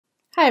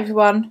Hi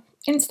everyone,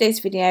 in today's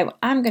video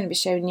I'm going to be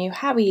showing you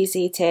how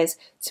easy it is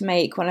to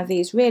make one of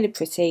these really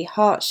pretty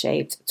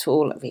heart-shaped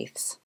tulle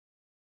wreaths.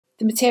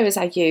 The materials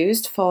I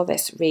used for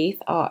this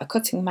wreath are a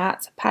cutting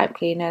mat, pipe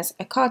cleaners,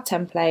 a card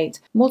template,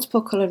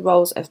 multiple coloured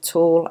rolls of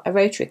tulle, a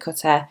rotary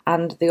cutter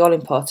and the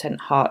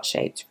all-important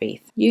heart-shaped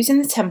wreath.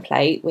 Using the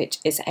template, which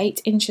is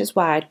 8 inches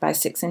wide by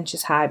 6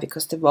 inches high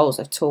because the rolls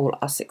of tulle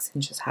are 6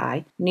 inches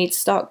high, you need to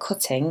start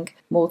cutting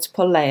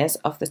multiple layers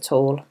of the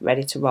tulle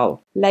ready to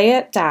roll.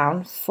 Layer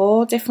down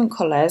 4 different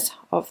colours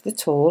of the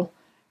tulle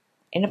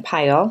in a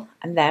pile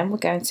and then we're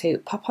going to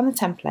pop on the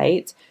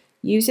template.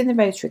 Using the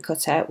rotary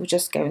cutter, we're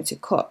just going to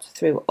cut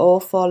through all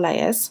 4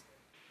 layers.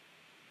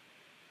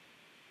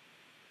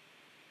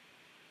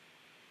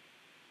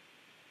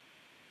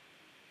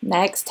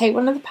 Next, take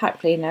one of the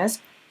pipe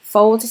cleaners,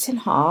 fold it in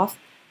half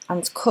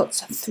and cut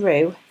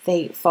through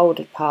the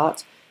folded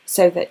part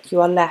so that you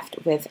are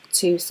left with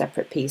 2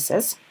 separate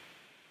pieces,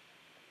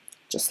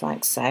 just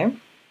like so.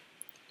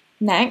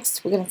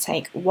 Next, we're going to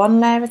take 1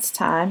 layer at a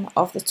time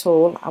of the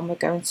tulle and we're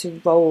going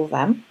to roll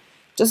them.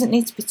 Doesn't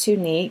need to be too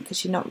neat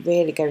because you're not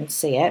really going to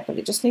see it, but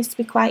it just needs to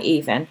be quite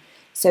even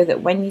so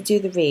that when you do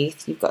the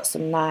wreath you've got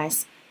some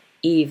nice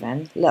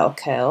even little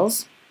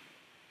curls.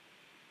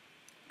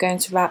 I'm going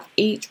to wrap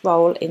each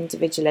roll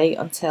individually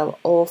until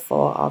all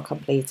 4 are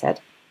completed.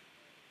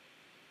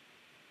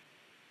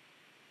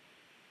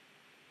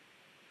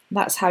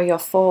 That's how your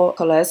 4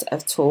 colours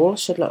of tulle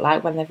should look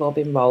like when they've all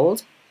been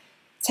rolled.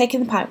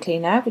 Taking the pipe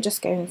cleaner, we're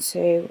just going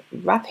to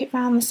wrap it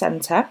around the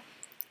centre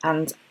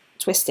and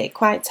twist it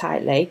quite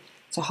tightly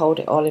to hold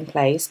it all in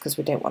place because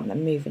we don't want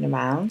them moving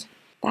around.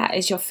 That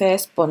is your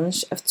first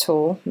bunch of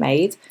tulle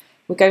made.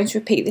 We're going to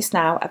repeat this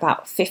now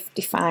about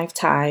 55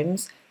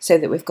 times so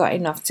that we've got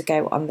enough to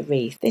go on the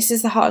wreath. This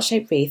is the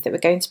heart-shaped wreath that we're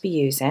going to be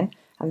using,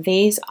 and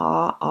these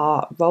are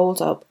our rolled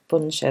up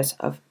bunches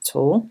of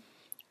tulle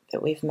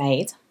that we've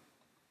made.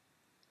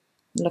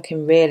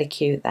 Looking really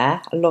cute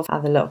there. I love how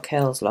the little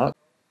curls look.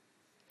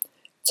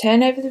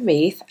 Turn over the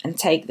wreath and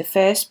take the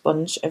first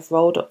bunch of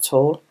rolled up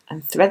tulle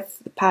and thread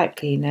the pipe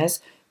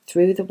cleaners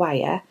through the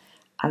wire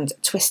and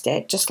twist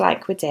it just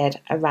like we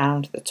did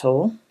around the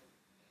tulle.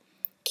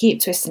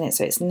 Keep twisting it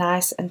so it's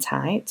nice and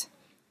tight.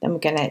 Then we're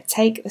going to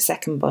take the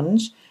second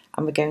bunch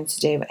and we're going to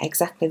do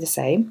exactly the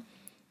same,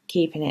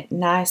 keeping it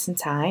nice and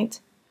tight.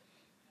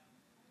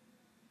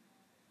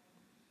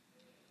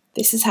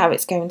 This is how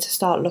it's going to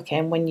start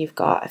looking when you've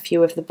got a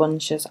few of the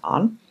bunches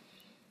on.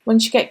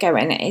 Once you get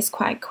going, it is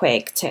quite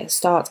quick to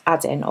start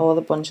adding all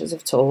the bunches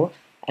of tulle,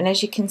 and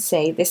as you can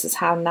see, this is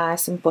how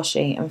nice and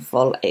bushy and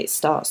full it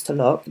starts to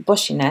look. The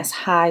bushiness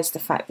hides the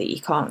fact that you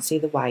can't see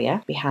the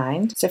wire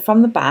behind. So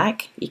from the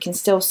back you can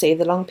still see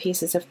the long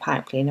pieces of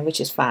pipe cleaner,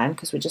 which is fine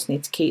because we just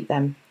need to keep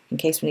them in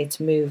case we need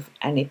to move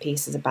any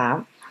pieces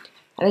about.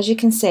 And as you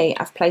can see,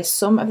 I've placed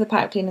some of the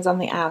pipe cleaners on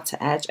the outer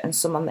edge and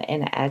some on the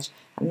inner edge,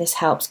 and this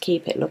helps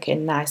keep it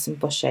looking nice and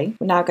bushy.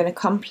 We're now going to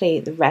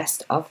complete the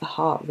rest of the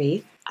heart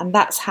wreath, and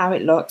that's how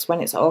it looks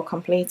when it's all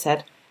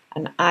completed,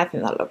 and I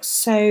think that looks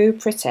so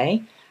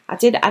pretty. I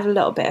did add a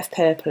little bit of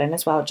purple in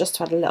as well just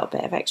to add a little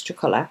bit of extra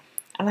colour,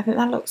 and I think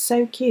that looks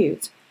so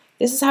cute.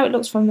 This is how it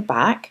looks from the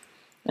back,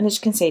 and as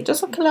you can see it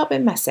does look a little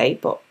bit messy,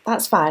 but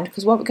that's fine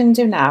because what we're going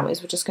to do now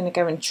is we're just going to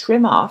go and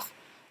trim off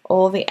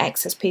all the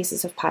excess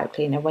pieces of pipe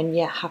cleaner when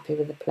you're happy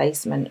with the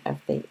placement of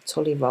the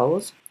tulle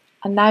rolls.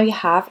 And now you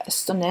have a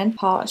stunning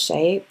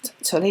heart-shaped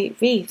tulle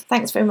wreath.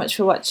 Thanks very much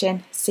for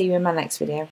watching. See you in my next video.